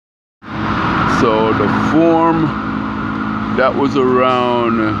So the form that was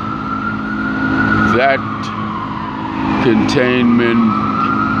around that containment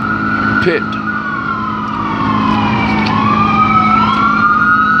pit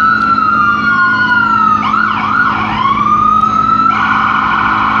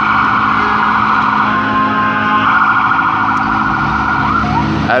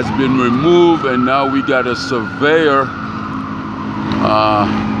has been removed, and now we got a surveyor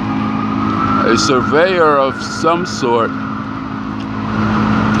of some sort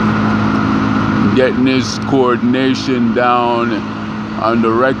getting his coordination down on the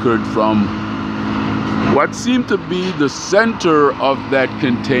record from what seemed to be the center of that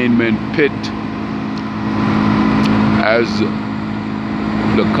containment pit, as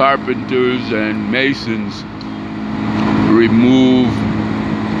the carpenters and masons remove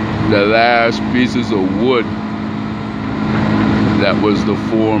the last pieces of wood that was the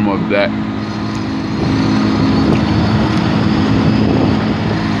form of that.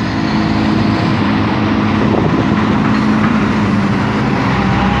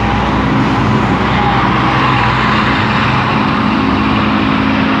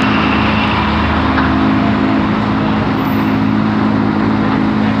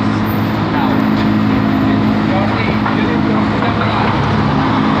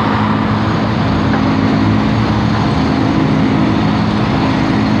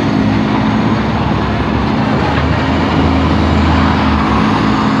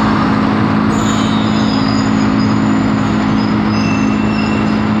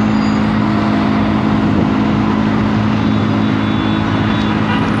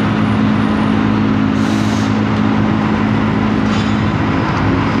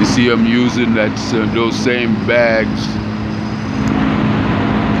 See, I'm using those same bags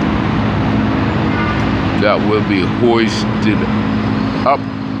that will be hoisted up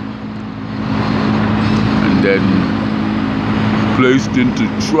and then placed into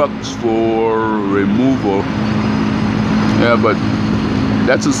trucks for removal. Yeah, but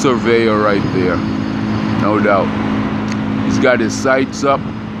that's a surveyor right there, no doubt. He's got his sights up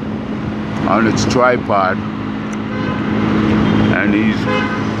on its tripod, and he's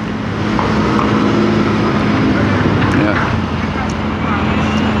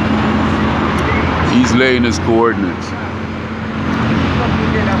laying his coordinates.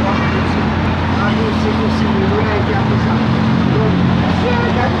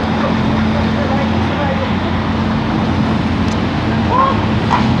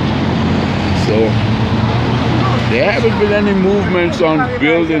 So there haven't been any movements on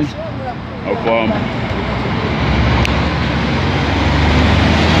building of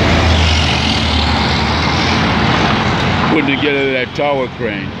putting together that tower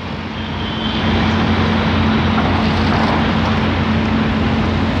crane.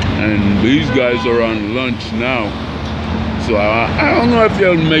 And these guys are on lunch now, so I don't know if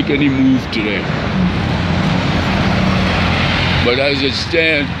they'll make any move today. But as it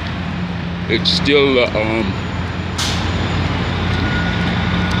stands, it's still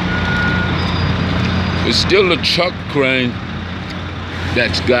a truck crane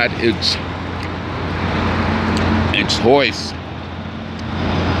that's got its hoist,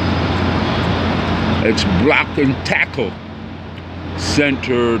 its block and tackle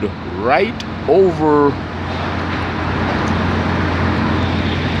centered right over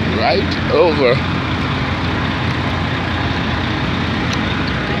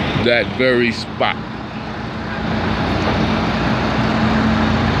that very spot.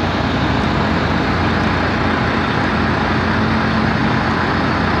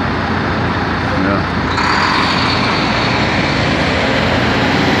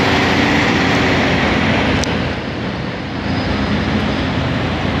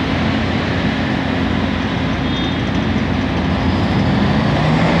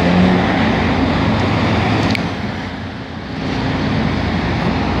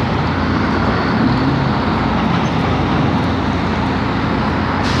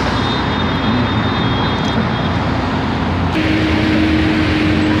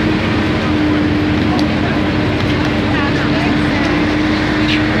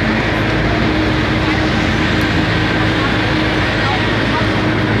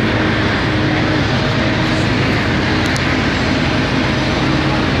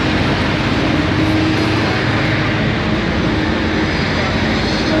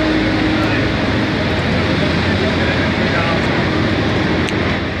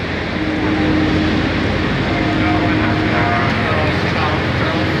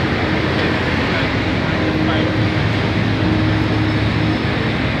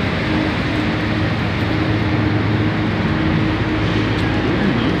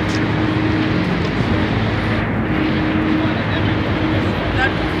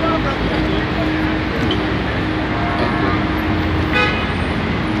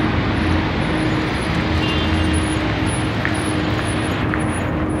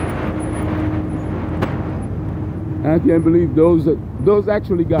 I can't believe those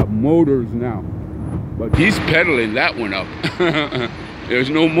actually got motors now. But he's pedaling that one up. There's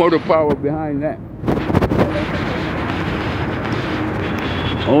no motor power behind that.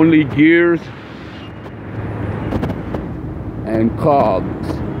 Only gears and cogs.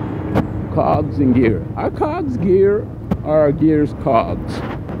 Cogs and gear. Are cogs gear or are gears cogs?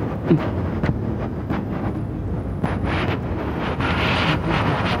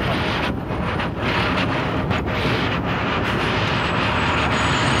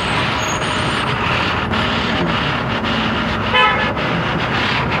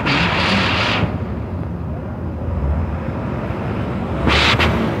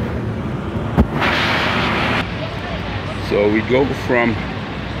 So we go from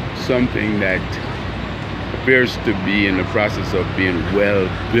something that appears to be in the process of being well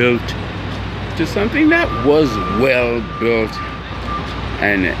built to something that was well built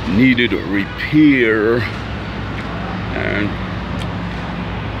and needed repair. And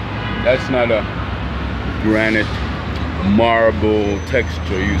that's not a granite marble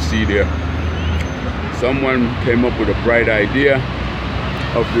texture you see there. Someone came up with a bright idea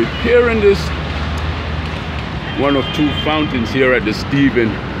of repairing this one of two fountains here at the Stephen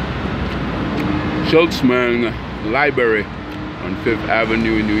Schultzman Library on 5th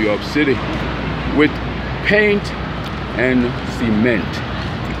Avenue in New York City with paint and cement.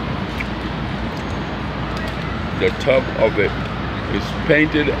 The tub of it is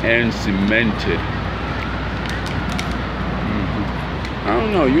painted and cemented. I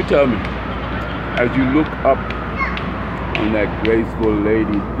don't know, you tell me. As you look up on that graceful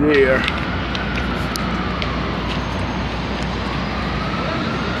lady there,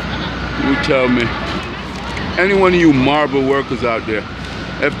 you tell me, any one of you marble workers out there,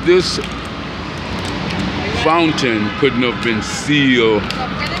 if this fountain couldn't have been sealed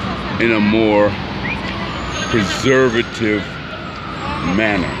in a more preservative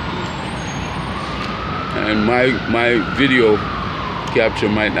manner, and my video capture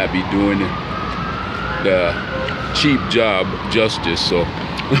might not be doing the cheap job justice, so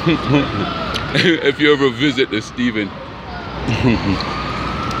if you ever visit the Stephen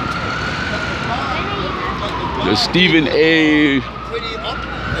the Stephen A.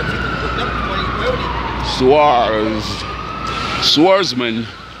 Schwarzman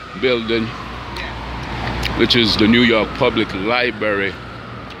building, which is the New York Public Library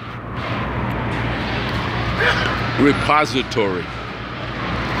repository.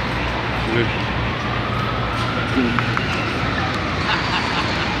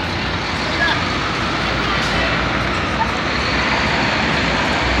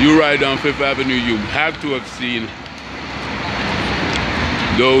 You ride down 5th Avenue, you have to have seen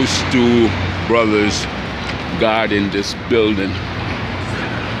those two brothers guarding this building.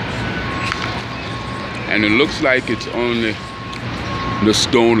 And it looks like it's only the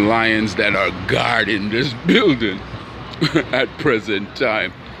stone lions that are guarding this building at present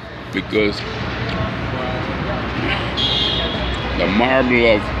time, because the marble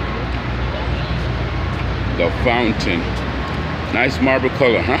of the fountain, nice marble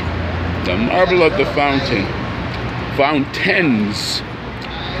color, huh? The marble of the fountains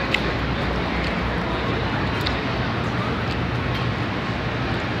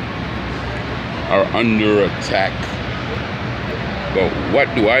are under attack. But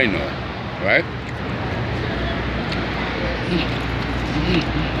what do I know, right?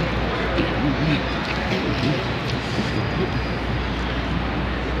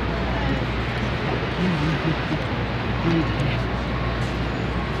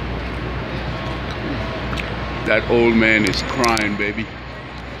 That old man is crying, baby.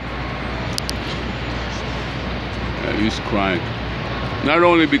 Yeah, he's crying. Not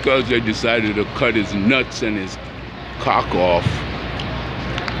only because they decided to cut his nuts and his cock off,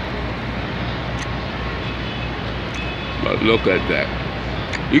 but look at that.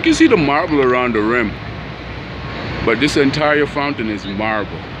 You can see the marble around the rim, but this entire fountain is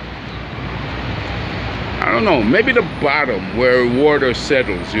marble. I don't know, maybe the bottom where water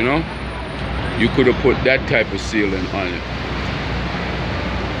settles, you know? You could have put that type of sealing on it.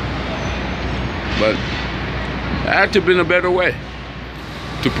 But there had to have been a better way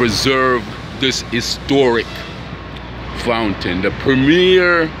to preserve this historic fountain. The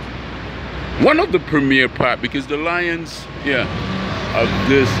premier, one of the premier part, because the lions, yeah, of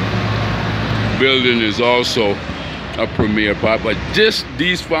this building is also a premier part. But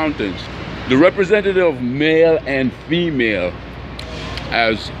these fountains, the representative of male and female,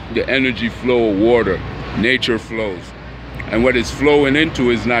 as the energy flow of water, nature flows. And what it's flowing into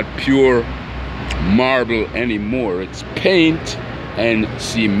is not pure marble anymore. It's paint and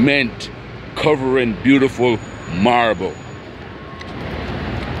cement covering beautiful marble.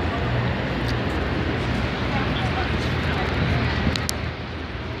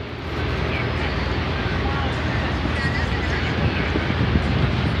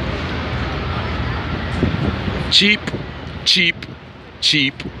 Cheap, cheap,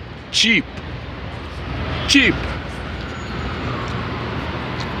 cheap, cheap, cheap.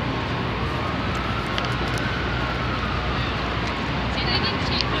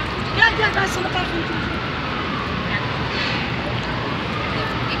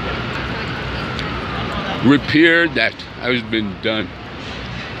 Repair that has been done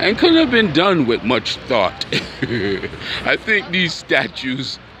and couldn't have been done with much thought. I think these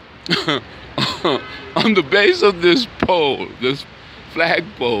statues on the base of this pole, this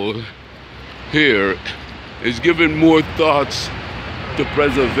flagpole here, is given more thoughts to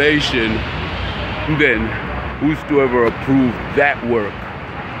preservation than whosoever approved that work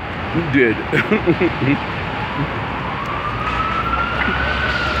did.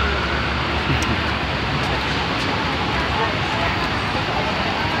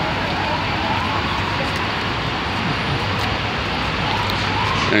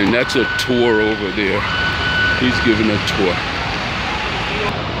 And that's a tour over there. He's giving a tour.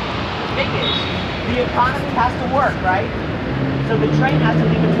 The thing is, the economy has to work, right? So the train has to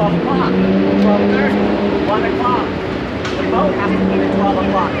leave at 12 o'clock, 12:30, 1 o'clock. The boat has to leave at 12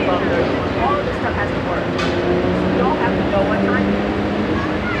 o'clock, 12:30. All of this stuff has to work. You don't have to know what time it is.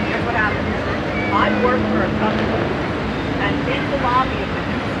 Here's what happens. I work for a company, and in the lobby of the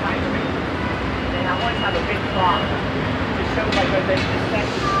news factory, and I always have a big clock. Show like where they just set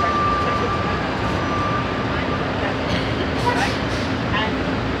the tickets, right? And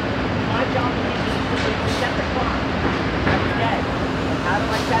my job is to set the clock every day. How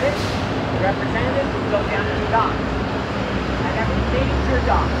do I set it? The representative would go down to the dock. And every major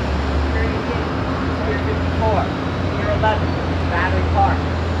dock, Pier 18, Pier 54, Pier 11, Battery Park,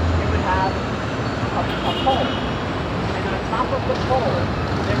 it would have a pole. And on top of the pole,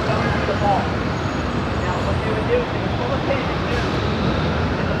 they were going to see the ball. Now what they would do is they would pull a pin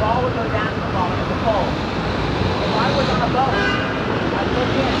and the ball would go down to the bottom of the pole. If I was on a boat, I'd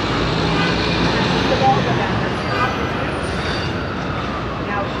look in and I'd see the ball go down there.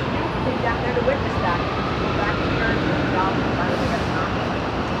 Now you came down there to witness that. Go back to your job and finally get a contract.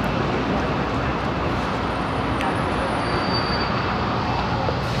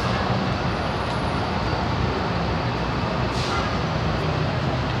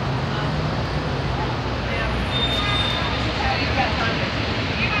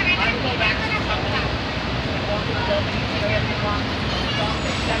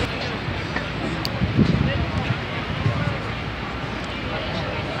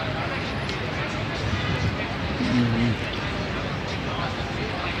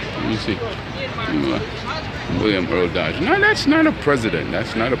 Let me see. William Earl Dodge. No, that's not a president.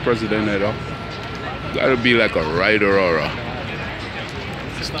 That's not a president at all. Gotta be like a writer or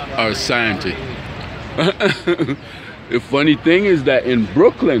a scientist. The funny thing is that in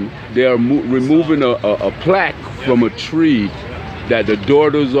Brooklyn, they are removing a plaque from a tree that the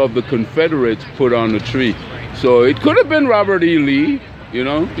Daughters of the Confederates put on the tree. So it could have been Robert E. Lee, you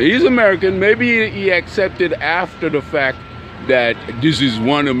know. He's American. Maybe he accepted after the fact that this is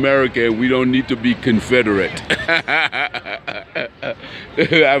one America and we don't need to be Confederate.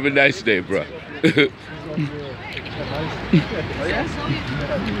 Have a nice day, bro.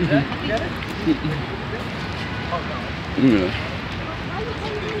 Yeah.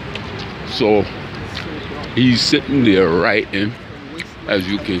 So he's sitting there writing, as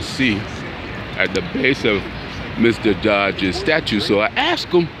you can see, at the base of Mr. Dodge's statue. So I asked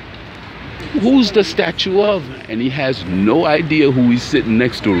him, who's the statue of? And he has no idea who he's sitting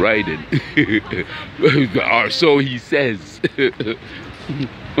next to writing. Or so he says.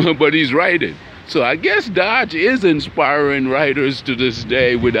 But he's writing. So I guess Dodge is inspiring writers to this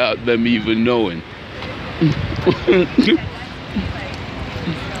day without them even knowing.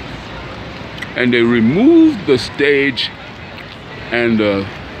 And they removed the stage and the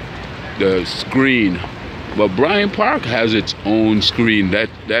screen. But Bryant Park has its own screen.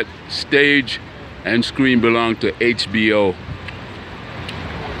 That stage and screen belong to HBO.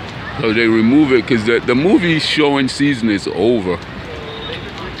 So they remove it because the movie showing season is over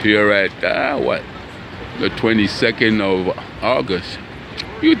here at what, the 22nd of August.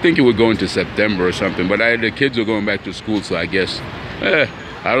 You'd think it would go into September or something, but the kids are going back to school, so I guess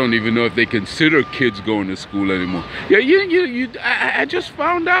I don't even know if they consider kids going to school anymore. Yeah, I just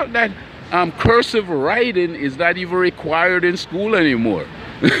found out that cursive writing is not even required in school anymore.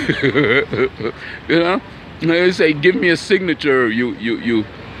 You know, they say, give me a signature. You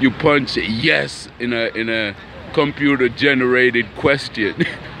punch yes in a computer generated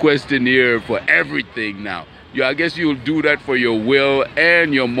questionnaire for everything now. Yeah, I guess you'll do that for your will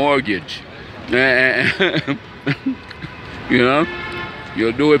and your mortgage. You know,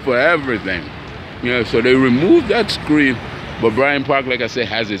 you'll do it for everything. Yeah, so they removed that screen, but Bryant Park, like I said,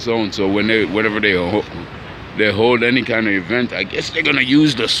 has its own. So whenever they hold any kind of event, I guess they're gonna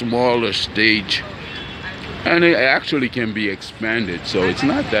use the smaller stage, and it actually can be expanded. So it's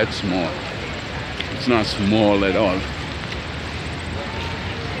not that small. It's not small at all.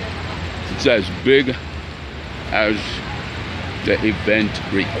 It's as big as the event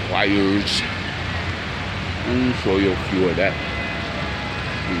requires. Let me show you a few of that.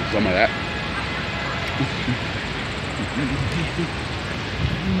 And some of that.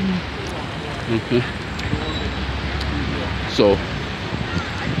 Okay. So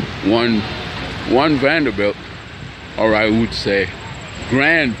one Vanderbilt, or I would say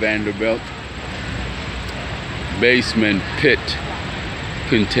Grand Vanderbilt, basement pit,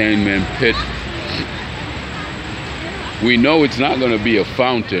 containment pit. We know it's not going to be a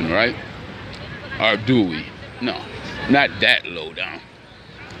fountain, right? Or do we? No, not that low down.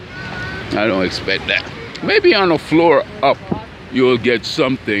 I don't expect that. Maybe on the floor up, you'll get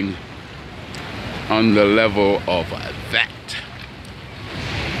something on the level of that,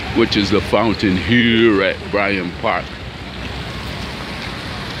 which is the fountain here at Bryant Park.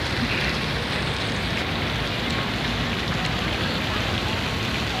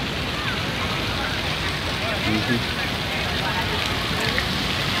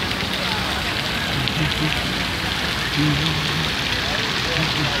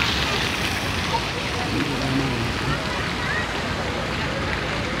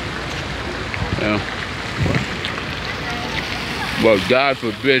 Yeah. Well, God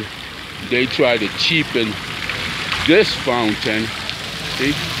forbid they try to cheapen this fountain.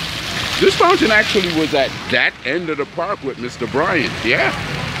 See? This fountain actually was at that end of the park with Mr. Bryant. Yeah.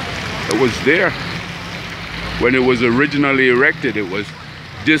 It was there. When it was originally erected, it was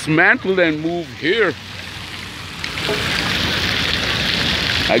dismantled and moved here.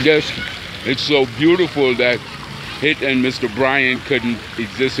 I guess it's so beautiful that it and Mr. Bryant couldn't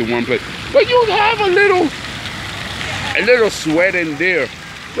exist in one place. But you have a little sweat in there,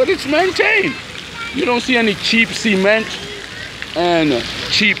 but it's maintained. You don't see any cheap cement and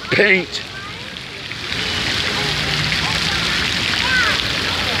cheap paint.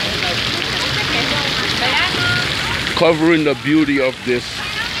 Covering the beauty of this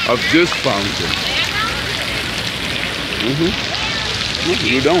fountain.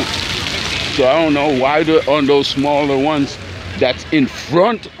 You don't. So I don't know why on those smaller ones that's in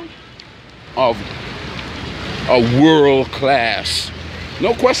front of a world-class,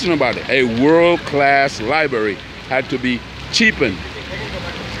 no question about it, a world-class library had to be cheapened.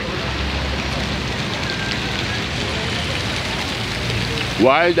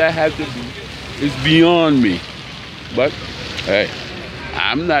 Why that had to be is beyond me. But hey,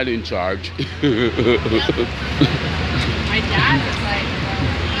 I'm not in charge. My dad was like,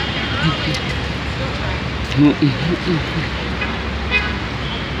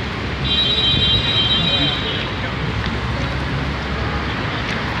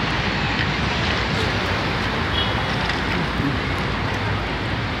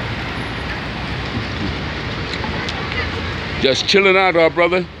 just chilling out, our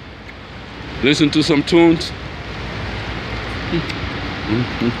brother. Listen to some tunes.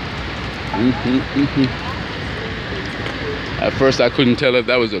 At first I couldn't tell if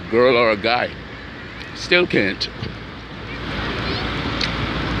that was a girl or a guy. Still can't.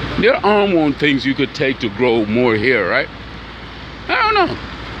 There are one things you could take to grow more hair, right? I don't know.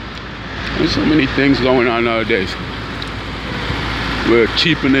 There's so many things going on nowadays. We're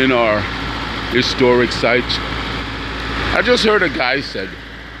cheapening our historic sites. I just heard a guy said,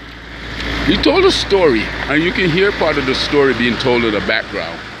 he told a story, and you can hear part of the story being told in the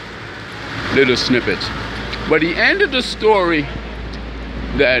background, little snippets. But he ended the story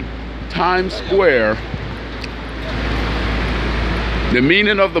that Times Square, the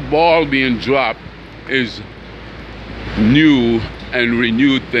meaning of the ball being dropped is new and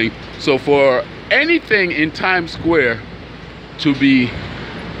renewed thing. So for anything in Times Square to be,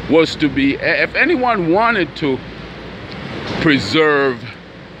 if anyone wanted to preserve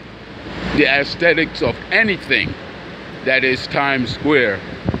the aesthetics of anything that is Times Square,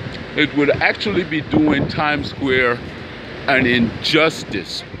 it would actually be doing Times Square an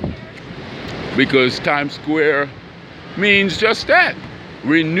injustice, because Times Square means just that,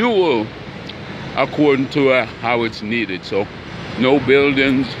 renewal according to how it's needed. So no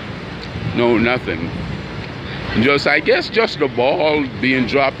buildings, no nothing, just I guess just the ball being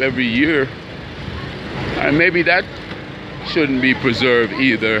dropped every year. And maybe that shouldn't be preserved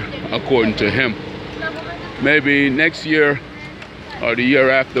either, according to him. Maybe next year or the year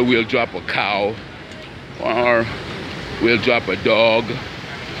after we'll drop a cow, or we'll drop a dog,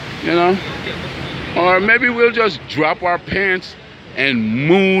 you know? Or maybe we'll just drop our pants and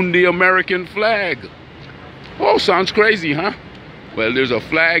moon the American flag. Oh, sounds crazy, huh? Well, there's a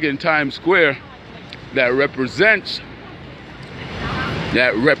flag in Times Square that represents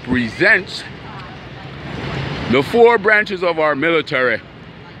the 4 branches of our military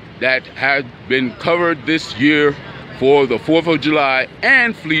that had been covered this year for the 4th of July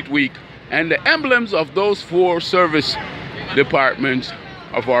and Fleet Week, and the emblems of those 4 service departments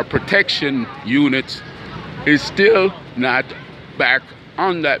of our protection units is still not back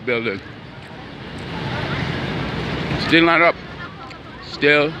on that building. Still not up.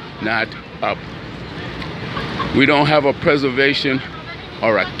 Still not up. We don't have a preservation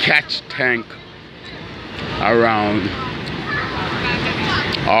or a catch tank around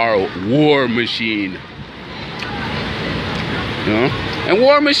our war machine. You know? And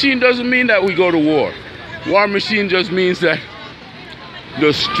war machine doesn't mean that we go to war. War machine just means that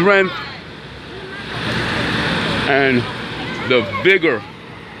the strength and the vigor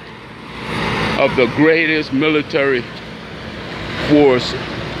of the greatest military force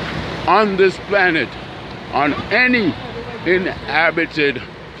on this planet, on any inhabited,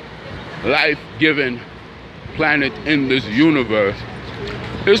 life-giving planet in this universe,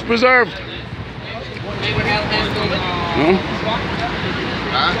 is preserved.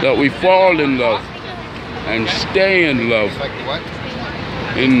 That we fall in love and stay in love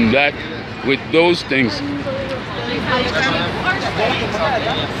in that, with those things.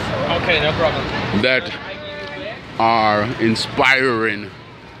 Okay, no problem. That are inspiring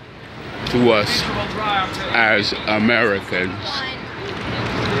to us as Americans.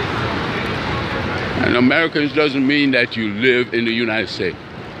 And Americans doesn't mean that you live in the United States.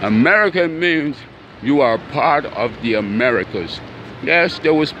 American means you are part of the Americas. Yes,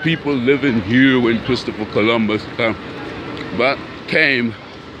 there was people living here when Christopher Columbus came.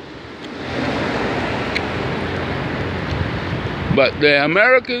 But the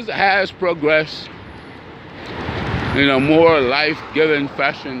Americas has progressed in a more life-giving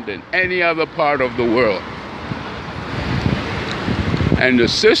fashion than any other part of the world. And the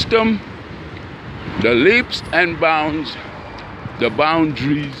system, the leaps and bounds, the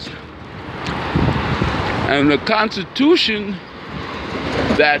boundaries, and the Constitution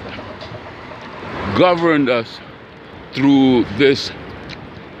that governed us through this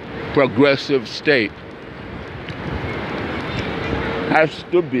progressive state has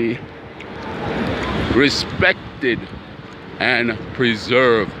to be respected and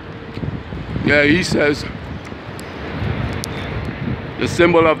preserved. Yeah, he says the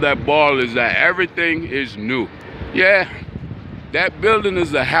symbol of that ball is that everything is new. Yeah, that building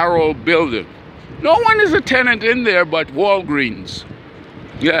is the Harold building. No one is a tenant in there but Walgreens.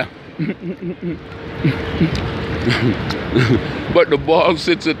 Yeah. But the ball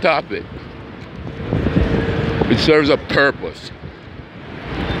sits atop it. It serves a purpose.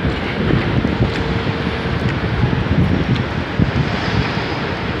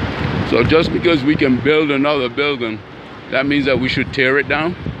 So just because we can build another building, that means that we should tear it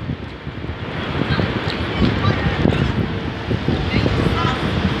down?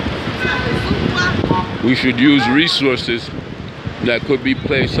 We should use resources that could be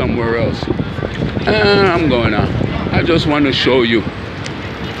placed somewhere else. I'm going on. I just want to show you.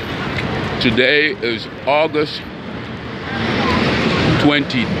 Today is August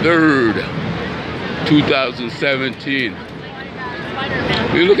 23rd, 2017.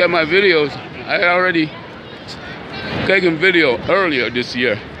 You look at my videos, I had already taken video earlier this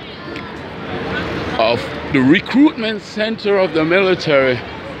year of the recruitment center of the military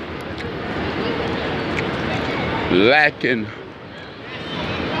lacking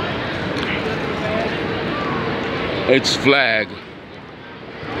its flag,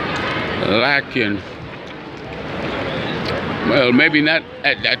 lacking, well, maybe not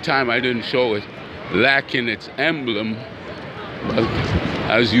at that time, I didn't show it, lacking its emblem, but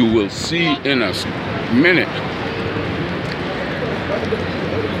as you will see in a minute,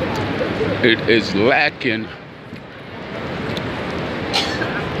 it is lacking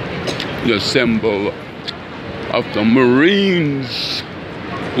the symbol of the Marines,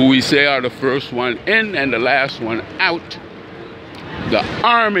 who we say are the first one in and the last one out. The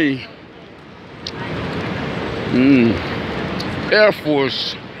Army, Air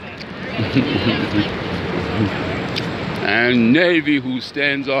Force, and Navy, who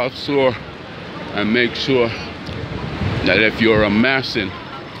stands offshore and makes sure that if you're amassing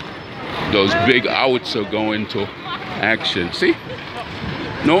Those big outs are going to action. See?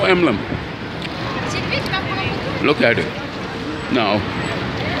 No emblem. Look at it. Now,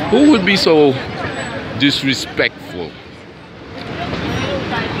 who would be so disrespectful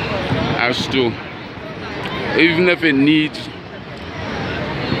as to, even if it needs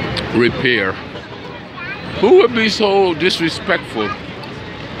repair, who would be so disrespectful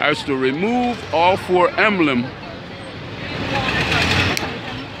as to remove all 4 emblems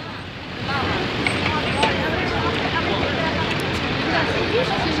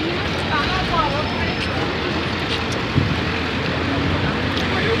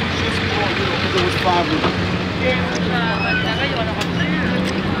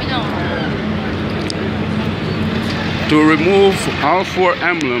to remove all 4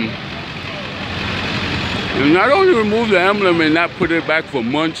 emblems, and not only remove the emblem and not put it back for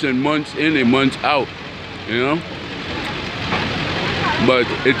months and months in and months out, you know, but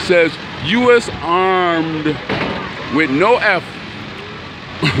it says U.S. armed with no F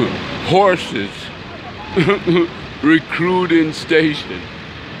horses recruiting station.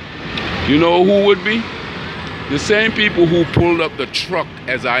 You know who would be? The same people who pulled up the truck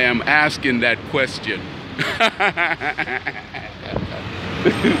as I am asking that question.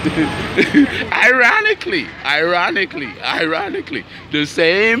 Ironically, the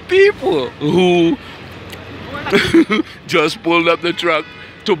same people who just pulled up the truck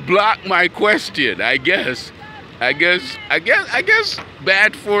to block my question. I guess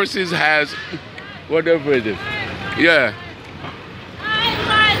bad forces has whatever it is. Yeah. I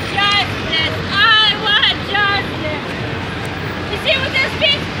want justice. I want justice. You see what this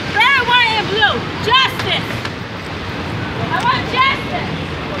means? Red, white, and blue. Justice. I want justice.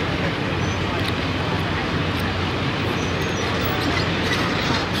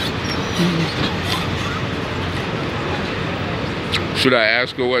 Should I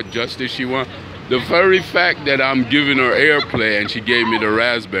ask her what justice she wants? The very fact that I'm giving her airplay and she gave me the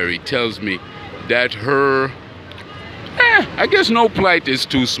raspberry tells me that her, I guess no plight is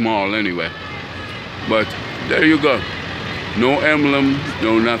too small anyway. But there you go. No emblem,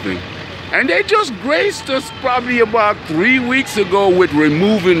 no nothing. And they just graced us probably about 3 weeks ago with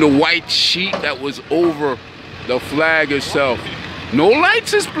removing the white sheet that was over the flag itself. No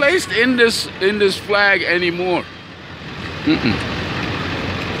lights is placed in this flag anymore.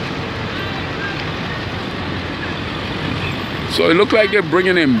 So it looked like they're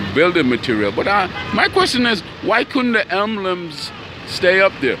bringing in building material. But my question is, why couldn't the emblems stay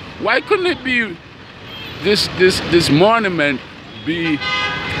up there? Why couldn't it be this monument be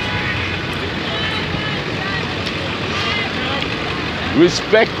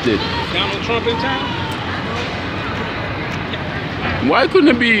respected? Donald Trump in town? Why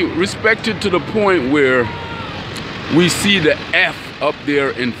couldn't it be respected to the point where we see the F up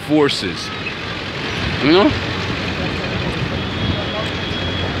there in forces? You know?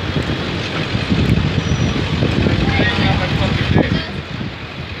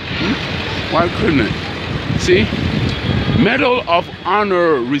 Why couldn't it? See? Medal of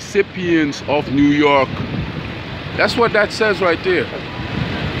Honor recipients of New York. That's what that says right there.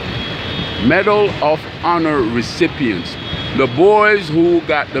 Medal of Honor recipients. The boys who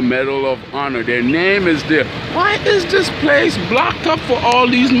got the Medal of Honor, their name is there. Why is this place blocked up for all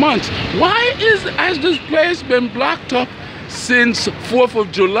these months? Why has this place been blocked up since 4th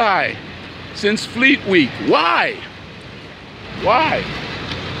of July? Since Fleet Week? Why? Why?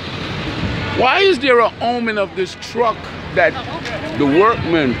 Why is there an omen of this truck that the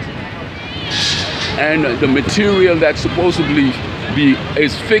workmen and the material that's supposedly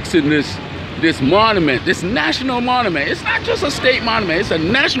is fixing this monument, this national monument? It's not just a state monument, it's a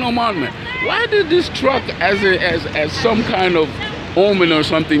national monument. Why did this truck as some kind of omen or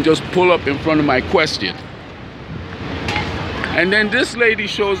something just pull up in front of my question? And then this lady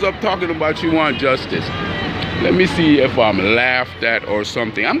shows up talking about she wants justice. Let me see if I'm laughed at or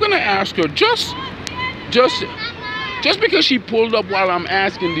something. I'm gonna ask her just because she pulled up while I'm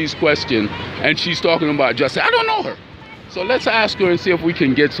asking these questions and she's talking about justice. I don't know her. So let's ask her and see if we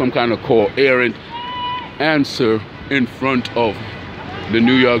can get some kind of coherent answer in front of the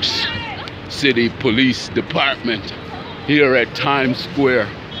New York City Police Department here at Times Square,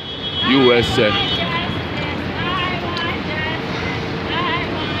 USA.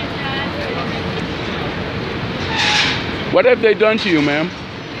 What have they done to you, ma'am?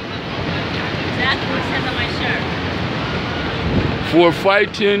 That's what says on my shirt. For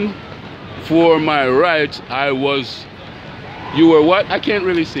fighting for my rights, you were what? I can't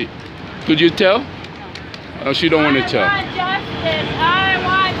really see. Could you tell? Oh, she don't want to tell. I want justice. I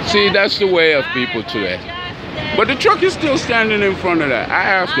want justice. See, that's the way of people today. But the truck is still standing in front of that. I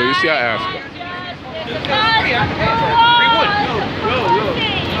asked her. You see, I asked her.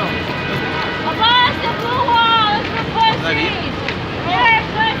 Above the blue wall is for pussies. You're a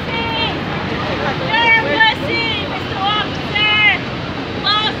pussy. You're a pussy, Mr. Officer.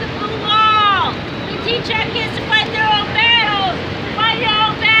 Above the blue wall. We teach our kids to fight their own battles. Fight your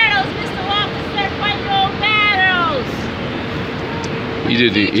own battles, Mr. Officer. Fight your own battles. He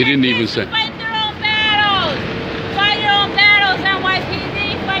didn't even say. Fight their own battles. Fight your own battles,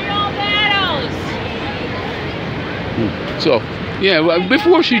 NYPD. Fight your own battles. So, yeah, well,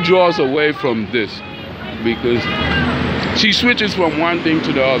 before she draws away from this, because she switches from one thing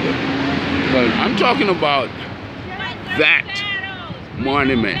to the other. But I'm talking about that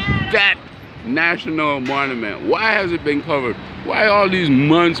monument, that national monument. Why has it been covered? Why all these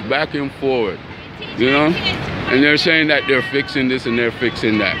months back and forward? You know? And they're saying that they're fixing this and they're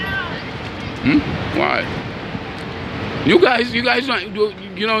fixing that. Why? You guys you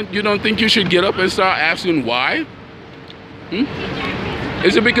don't think you should get up and start asking why?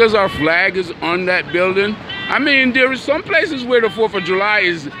 Is it because our flag is on that building? I mean, there is some places where the 4th of July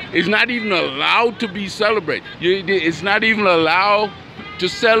is not even allowed to be celebrated. It's not even allowed to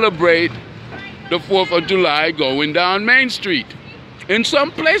celebrate the 4th of July going down Main Street. In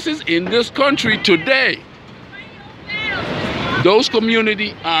some places in this country today, those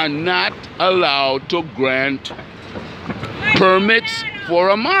communities are not allowed to grant permits for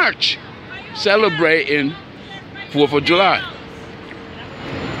a march celebrating 4th of July.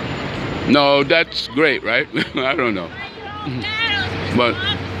 No, that's great, right? I don't know. But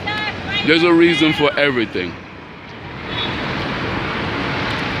there's a reason for everything.